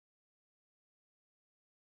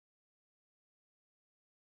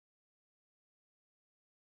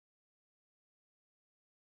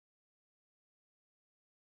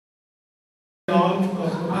น้อมต่อ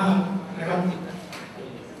สุขภาพนะครับ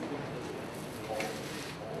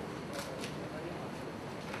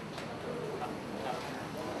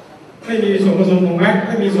ไม่มีส่วนผสมของแม็กไ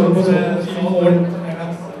ม่มีส่วนผสมของซิลิโคนนะครับ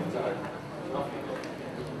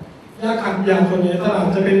ยาขัดยางส่วนใหญ่ตลาด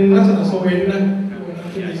จะเป็นลักษณะโซเวนนะ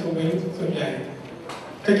ที่มีโซเวนส่วนใหญ่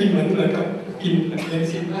จะกินเหมือนกับกินเบน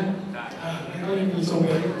ซินนะแล้วก็มีโซเว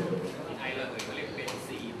นไอเราเรียกเป็น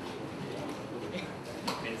ซี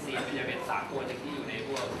มันจะเป็นสารตัวที่อยู่ในพ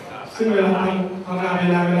วกซึ่งเวลาทำงานเ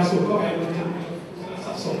วลาสูดเข้าไปมันจะส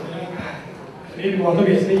ะสมในร่างกายนี่วอเตอร์เบ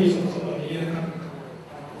สไม่มีส่วนผสมแบบนี้นะครับ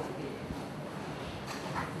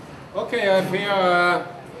Okay, I have here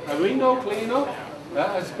a window cleaner.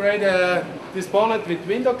 I sprayed this bonnet with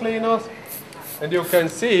window cleaners, and you can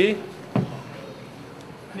see.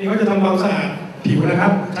 นี่เขาจะทำความสะอาดผิวนะครั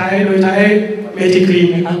บใช้เมจิกคลีน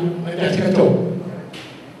นะครับไม่ได้ใช้กระจก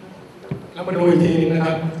แล้วมาดูอีกทีนึงนะค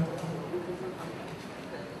รับ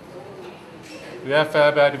We have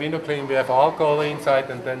by the window clean, we have alcohol inside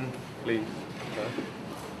and then clean.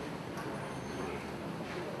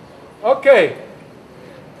 Okay.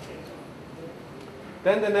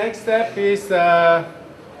 Then the next step is the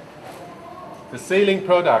sealing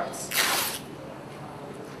products.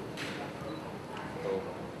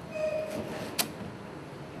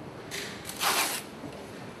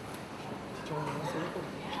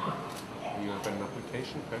 You have an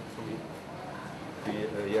application pack for me?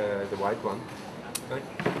 The white one. Okay.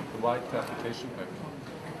 The white application pack.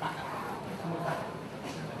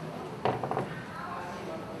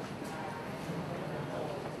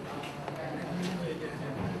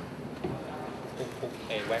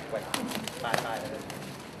แว็กป้ายเลย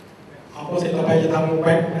เอาโปรเซสต่อไปจะทำแ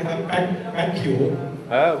ว็กนะครับแว็กผิว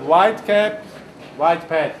White cap, white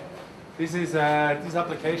pad. This is this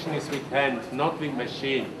application is with hand, not with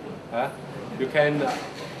machine. You can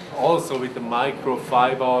also with the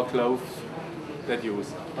microfiber cloth that use.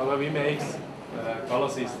 However, we make color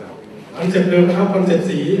system. คอนเซ็ปต์เดิมนะครับคอนเซ็ปต์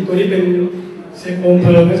สีตัวนี้เป็นเซโคมเพ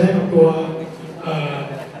ลิงก็ใช้กับตัว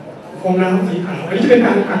ฟองน้ำสีขาวอันนี้จะเป็นก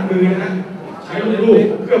ารขัดมือนะฮะใช้ลูก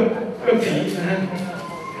เครื่องสีนะฮะ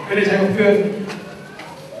ไม่ได้ใช้กับเครื่อง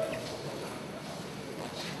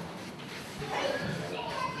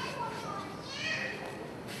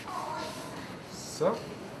So.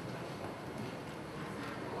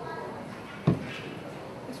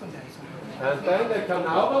 And then the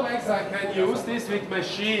canal wax, I can use this with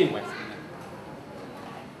machine.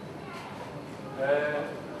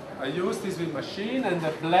 I use this with machine and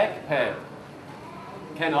the black pad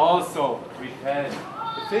can also with hand.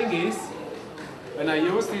 The thing is, when I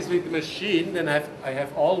use this with the machine, then I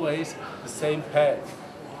have always the same pad.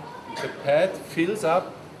 The pad fills up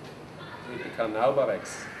with the canal wax.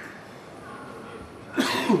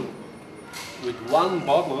 With one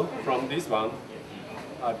bottle from this one,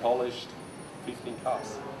 I polished 15 cars.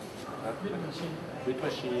 With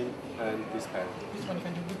machine and this pad. This one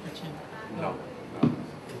can do with machine. No.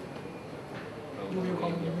 You will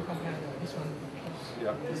compare this one.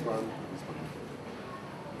 Yeah, this one.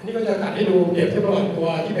 อันนี้ก็จะขัดให้ดูเปรียบเทียบระหว่างตัว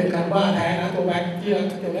ที่เป็นการบ้าแท้นะตัวแบ็คที่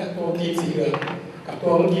ตัวนี้ตัวครีมสีเหลืองกับตั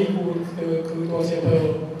วเมื่อกี้คือตัวเซลเพล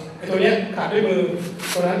ไอตัวนี้ขัดด้วยมือ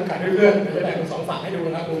ตัวนั้นขัดด้วยเครื่องจะแบ่งเป็นสองฝั่งให้ดูน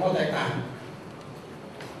ะครับดูข้อแตกต่าง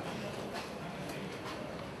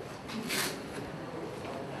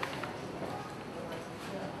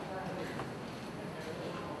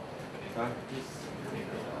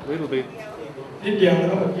Little bit. นิดเดียวนะ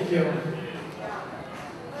ครับนิดเดียว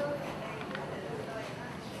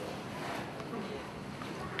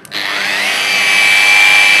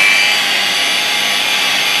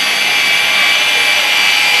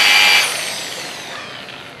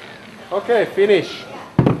Okay, finish.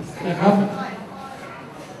 นะครับ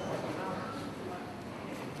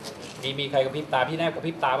มีใครกระพริบตาพี่แนบกระพ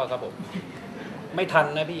ริบตาป่ะครับผมไม่ทัน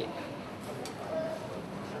นะพี่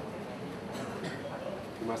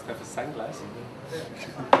You must have a sunglass.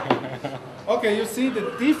 Okay, you see the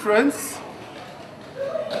difference.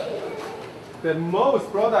 The most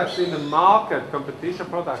products in the market, competition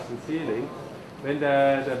products in sealing, when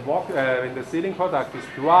the sealing product is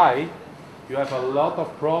dry, you have a lot of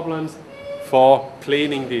problems for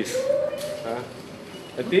cleaning this.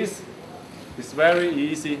 And this is very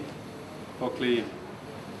easy for clean.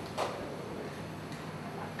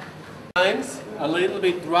 Sometimes a little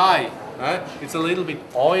bit dry. It's a little bit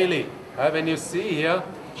oily. When you see here,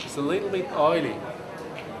 it's a little bit oily.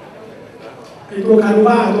 ตัวคารู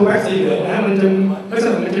บ้าตัวแว็กสีเหลืองนะมันจะลักษ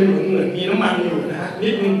ณะมันจะเหมือนมีน้ำมันอยู่นะฮะนิ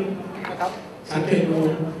ดนึงนะครับสังเกตดู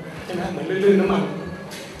ใช่ไหมเหมือนลื่นๆน้ำมัน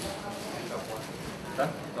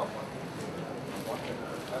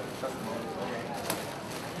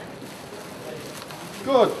โ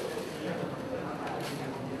good.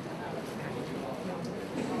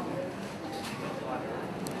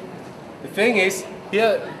 The thing is,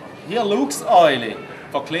 here looks oily.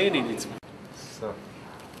 For cleaning,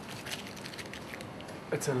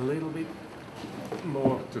 it's a little bit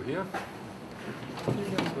more to here.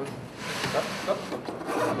 Stop.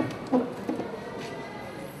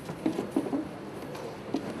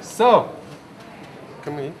 So,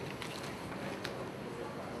 come in.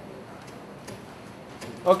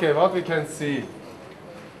 Okay, what we can see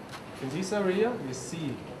in this area, we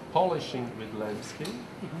see polishing with lambskin.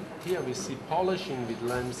 Here we see polishing with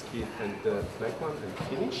lambskin and black one and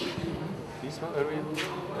finish. This one area,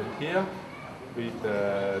 and here with the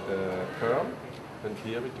pearl, and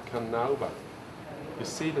here with the canova. You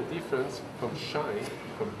see the difference from shine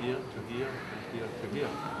from here to here and here to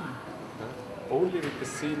here. Only with the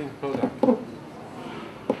sealing product.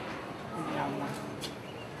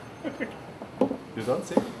 You don't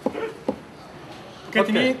see?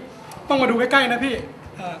 ทีนี้ต้องมาดูใกล้ๆนะพี่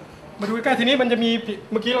มาดูใกล้ๆทีนี้มันจะมี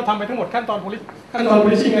เมื่อกี้เราทำไปทั้งหมดขั้นตอนโพ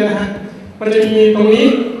ลิชิ่งเลยนะฮะมันจะมีตรงนี้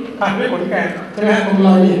ขัดด้วยขนแกะใช่ไหมฮะตรงร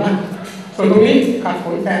อยนี่ป่ะส่วนตรงนี้ขัดข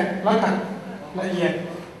นแกะแล้วขัดละเอียด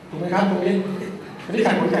ถูกไหมครับตรงนี้อันนี้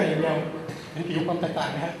ขัดขนแกะอย่างเดียวเห็นผิวความแตกต่าง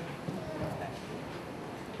นะฮะ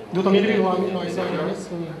ดูตรงนี้ด้วยรอยนี่รอยเส้นรอยเ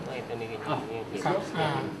ส้นครับครับ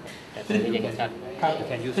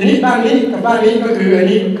ทีนี้ด้านนี้กับด้านนี้ก็คืออัน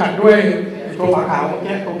นี้ขัดด้วยตัวฝาขาวเมื่อ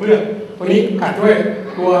กี้ตัวเปลือกตัวนี้ขัดด้วย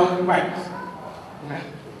ตัวแว็กซ์นะ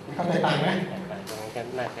ครับแตกต่างไหมก็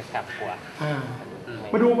น่าจะขับกว่า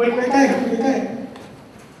มาดูใกล้ๆครับใกล้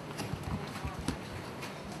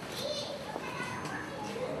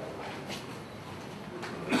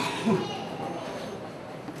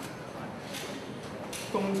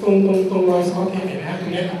ตรงรอยซอสเทปเห็นไหมครับตร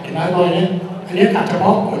งนี้เห็นไหมรอยนี้อันนี้ขัดเฉพา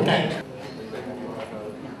ะขนแกะ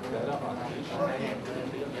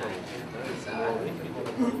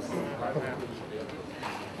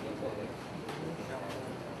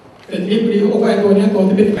แต่ทีนี้พอดีเขาบอกว่าตัวนี้ตัว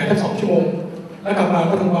ที่เป็นแผลแค่2 ชั่วโมงแล้วกลับมา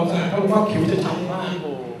ก็ทำความสะอาดเขาบอกว่าผิวจะฉ่ำมาก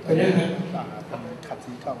ตัวนี้ฮะขัด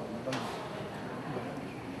สีเก่า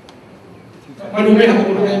มาดูไหมครับผม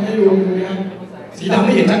ดูไหมให้ดูนะครับสีดำไ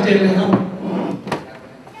ม่เห็นชัดเจนเลยครับ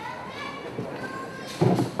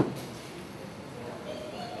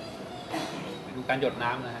ดูการหยดน้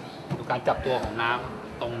ำนะฮะดูการจับตัวของน้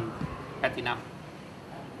ำตรงแพลตินัม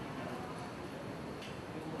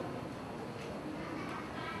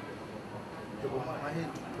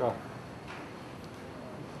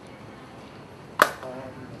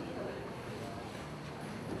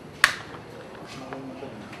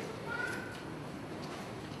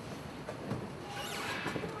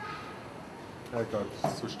Oh God,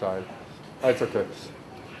 it's too steil. It's okay.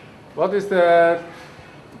 What is the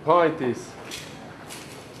point is,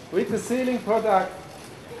 with the sealing product,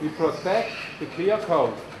 we protect the clear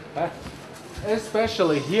coat.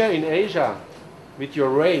 Especially here in Asia, with your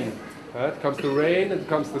rain. It comes to rain, it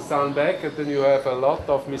comes to sun back, and then you have a lot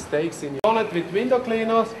of mistakes in your bonnet with window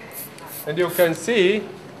cleaners. And you can see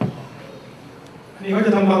นี่เขาจ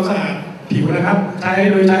ะทำความสะอาดผิวนะครับใช้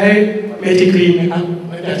เมจิกครีมนะครับ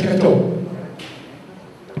หลังจากที่กระจก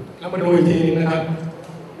แล้วมาดูอีกทีนึงนะครับ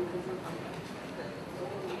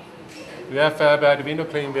we have by the window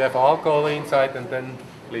clean, we have alcohol inside and then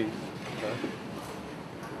clean.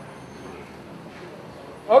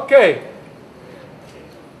 Okay.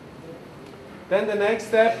 Then the next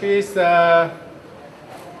step is the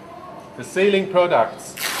sealing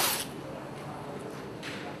products.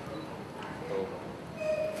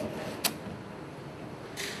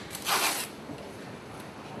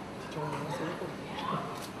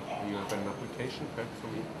 You have an application pack for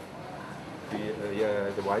me?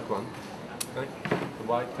 The white one. Okay. The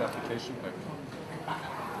white application pack.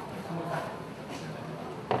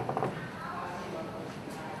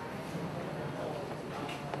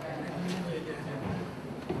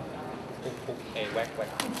แว็ก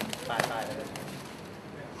ตายเลย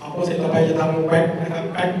เอาโปรเซสต่อไปจะทำแว็กนะครับ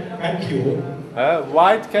แว็กผิว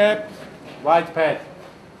white cap, white pad.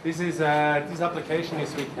 This application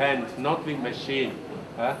is with hand, not with machine.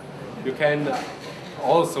 You can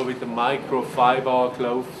also with the microfiber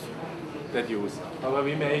cloth that use. However,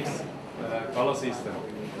 we make color system.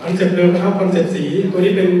 คอนเซ็ปต์เดิมนะครับคอนเซ็ปต์สีตัว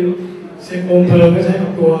นี้เป็นเซโคมเพลิงก็ใช้กั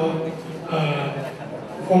บตัว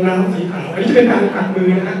ฟองน้ำสีขาวอันนี้จะเป็นการขัดมือ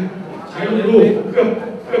นะฮะใช้ลูกเค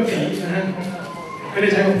ลือบสีนะฮะไม่ได้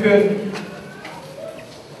ใช้กับเครื่อง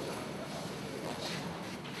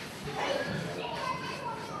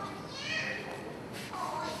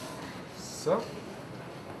So.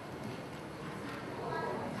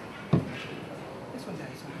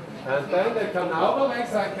 And then the canal wax,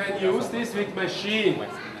 I can use this with machine.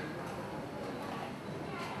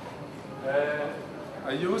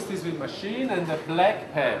 I use this with machine, and the black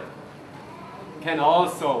pad can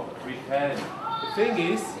also with hand. The thing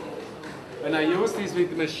is, when I use this with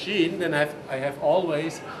the machine, then I have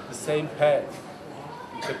always the same pad.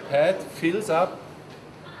 The pad fills up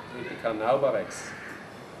with the canal wax.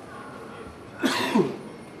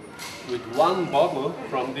 With one bottle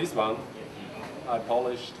from this one, I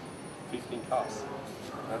polished 15 cars.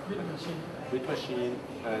 With machine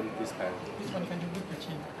and this pad. This one can you with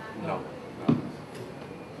machine? No.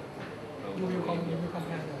 You will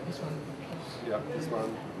compare this one. Yeah, this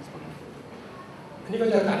one. อันนี้ก็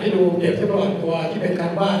จะตัดให้ดูเปรียบเทียบระหว่างตัวที่เป็นกา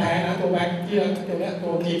รบ้าแท้นะตัวแบ็คที่ตัวเนี้ยตั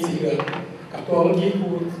วครีมสีเหลืองกับตัวเมื่อกี้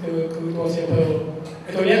คือตัวเซลเพลไอ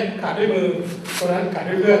ตัวเนี้ยขาดด้วยมือตัวนั้นขาด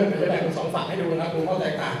ด้วยเครื่องเดี๋ยวจะแบ่งเป็นสองฝั่งให้ดูนะดูข้อแต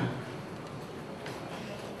กต่าง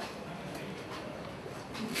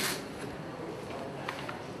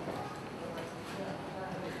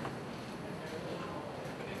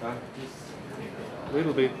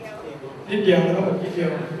Little bit. นิดเดียวนะครับผมนิดเดียว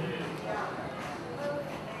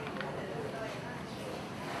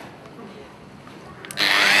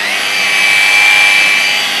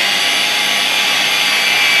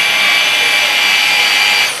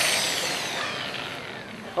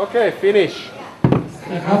Okay, finish.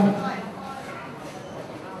 นะครับ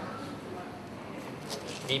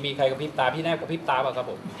มีใครกระพริบตาพี่แนบกระพริบตาเปล่าครับ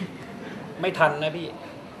ผมไม่ทันนะพี่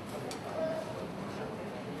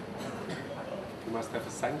You must have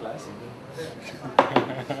a sunglass.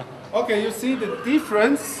 Okay, you see the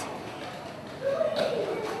difference.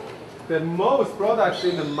 The most products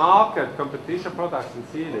in the market, competition products in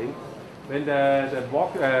sealing, when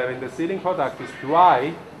the sealing product is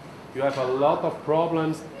dry, you have a lot of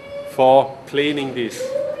problems for cleaning this.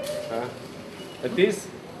 And this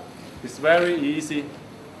is very easy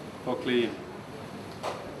for clean.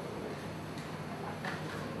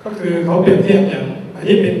 ก็คือเขาเปรียบเทียบอย่างอัน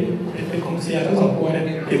นี้เป็นของเซียทั้งสองตัวเนี่ย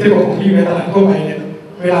เปรียบเทียบกับของที่อยู่ในตลาดทั่วไปเนี่ย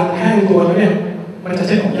เวลาแห้งตัวแล้วเนี่ยมันจะเ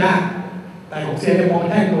ช็ดออกยากแต่ของเซียเนี่ยมอง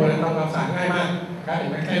แห้งตัวนะทำความสะอาดง่ายมากการเห็น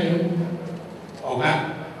ไหมแค่นี้ออกแล้ว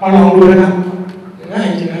มาลองดูนะครับง่าย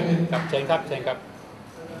จริงๆนะเนี่ย ครับเชิญครับเชิญครับ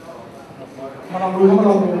มาลองดูครับมา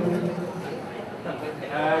ลองดู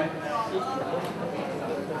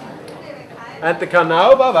And the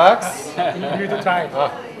canal wax. You to try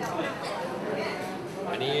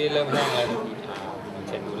อันนี้เริ่มแห้งแล้วดูเ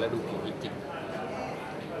ช็ดดูแล้วดูผิวจริง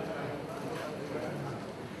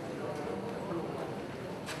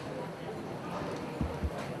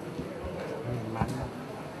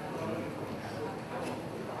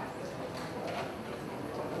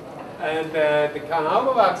And the canal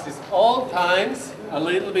wax is all times a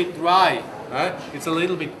little bit dry. It's a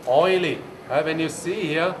little bit oily. When you see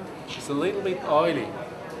here, it's a little bit oily.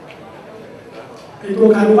 ไอตัว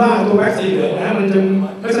คารูบ้าตัวแว็กสีเหลืองนะมันจะ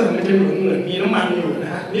ลักษณะมันจะเหมือนมีน้ำมันอยู่นะ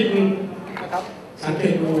ฮะนิดนึงนะครับสังเก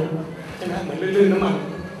ตดูใช่ไหมเหมือนลื่นๆน้ำมัน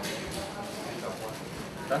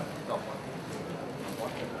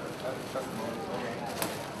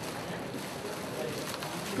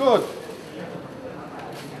Good.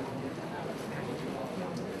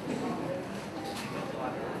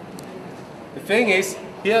 The thing is,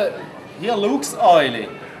 here looks oily.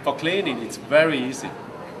 For cleaning, it's very easy.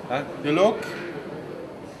 You look.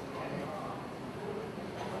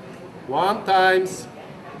 One times,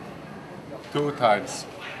 two times.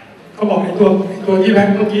 เขาบอกไอ้ตัวที่แว็ก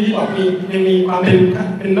เมื่อกี้ที่บอกยังมีความเ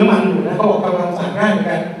ป็นน้ำมันอยู่นะเขาบอกทำความสะอาดง่ายเหมือน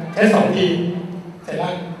กันใช้2 ทีเสร็จแล้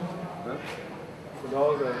ว And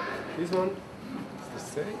all this one is the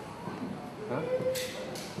same.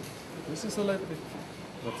 This is a little bit.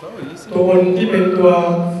 Not so easy. ตัวบนที่เป็นตัว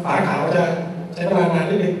ฝาขาวจะใช้เวลานาน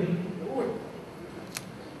นิดนึง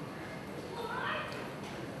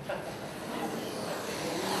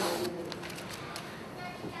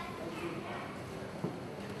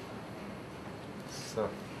So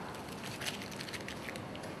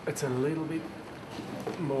it's a little bit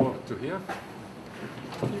more to here.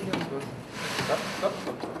 Stop.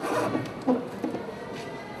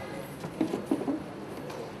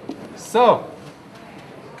 So,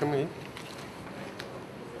 come in.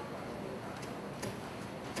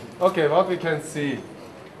 Okay, what we can see.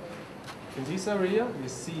 In this area, we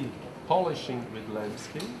see polishing with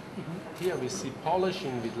lambskin. Here we see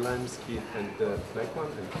polishing with lambskin and the black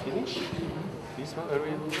one and finish. This one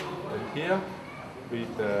area. And here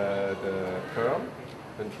with the pearl.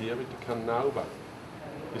 And here with the canauba.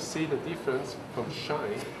 You see the difference from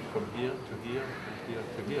shine from here to here and here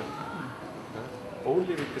to here.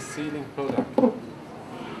 Only with the sealing product.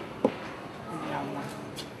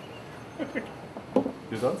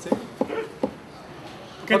 You don't see?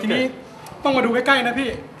 โอเค เคทีนี้ต้องมาดูใกล้ๆนะพี่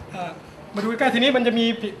มาดูใกล้ๆทีนี้มันจะมี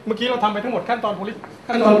เมื่อกี้เราทำไปทั้งหมดขั้นตอนโพลิ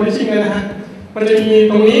ชิ่งเลยนะฮะมันจะมี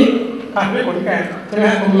ตรงนี้ขัดด้วยขนแกะใช่ไหม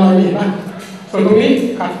ฮะตรงรอยนี่ป่ะส่วนตรงนี้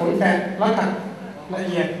ขัดขนแกะแล้วขัดละ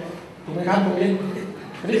เอียดถูกไหมครับตรงนี้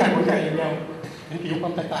ขัดขนแกะอย่างเดียวนี่ผิวควา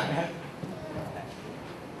มแตกต่างนะฮะ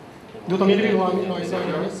ดูตรงนี้ที่พี่วางมีรอยเซลล์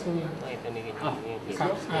นิดนึง ตัวนี้ ครั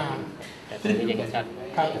บแต่ตัวนี้ยังชัด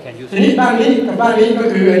ครับทีนี้ด้านนี้กับด้านนี้ก็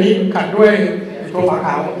คืออันนี้ขัดด้วยตัวฝาข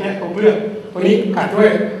าวเมื่อกี้ตัวเปลือกตัวนี้ขัดด้วย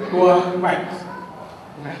ตัวแว็กซ์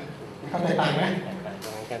นะเข้าใจต่างไหม ตร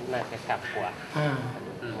งนี้ก็น่าจะขับกว่า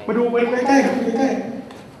มาดูใกล้ๆครับใกล้ๆ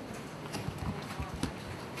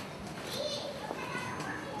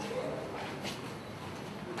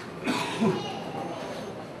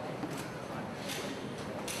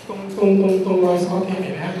ตรงรอยซอสเห็นไหม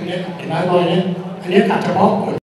ฮะตรงนี้เห็นไหมรอยนี้อันนี้ขัดเฉพาะ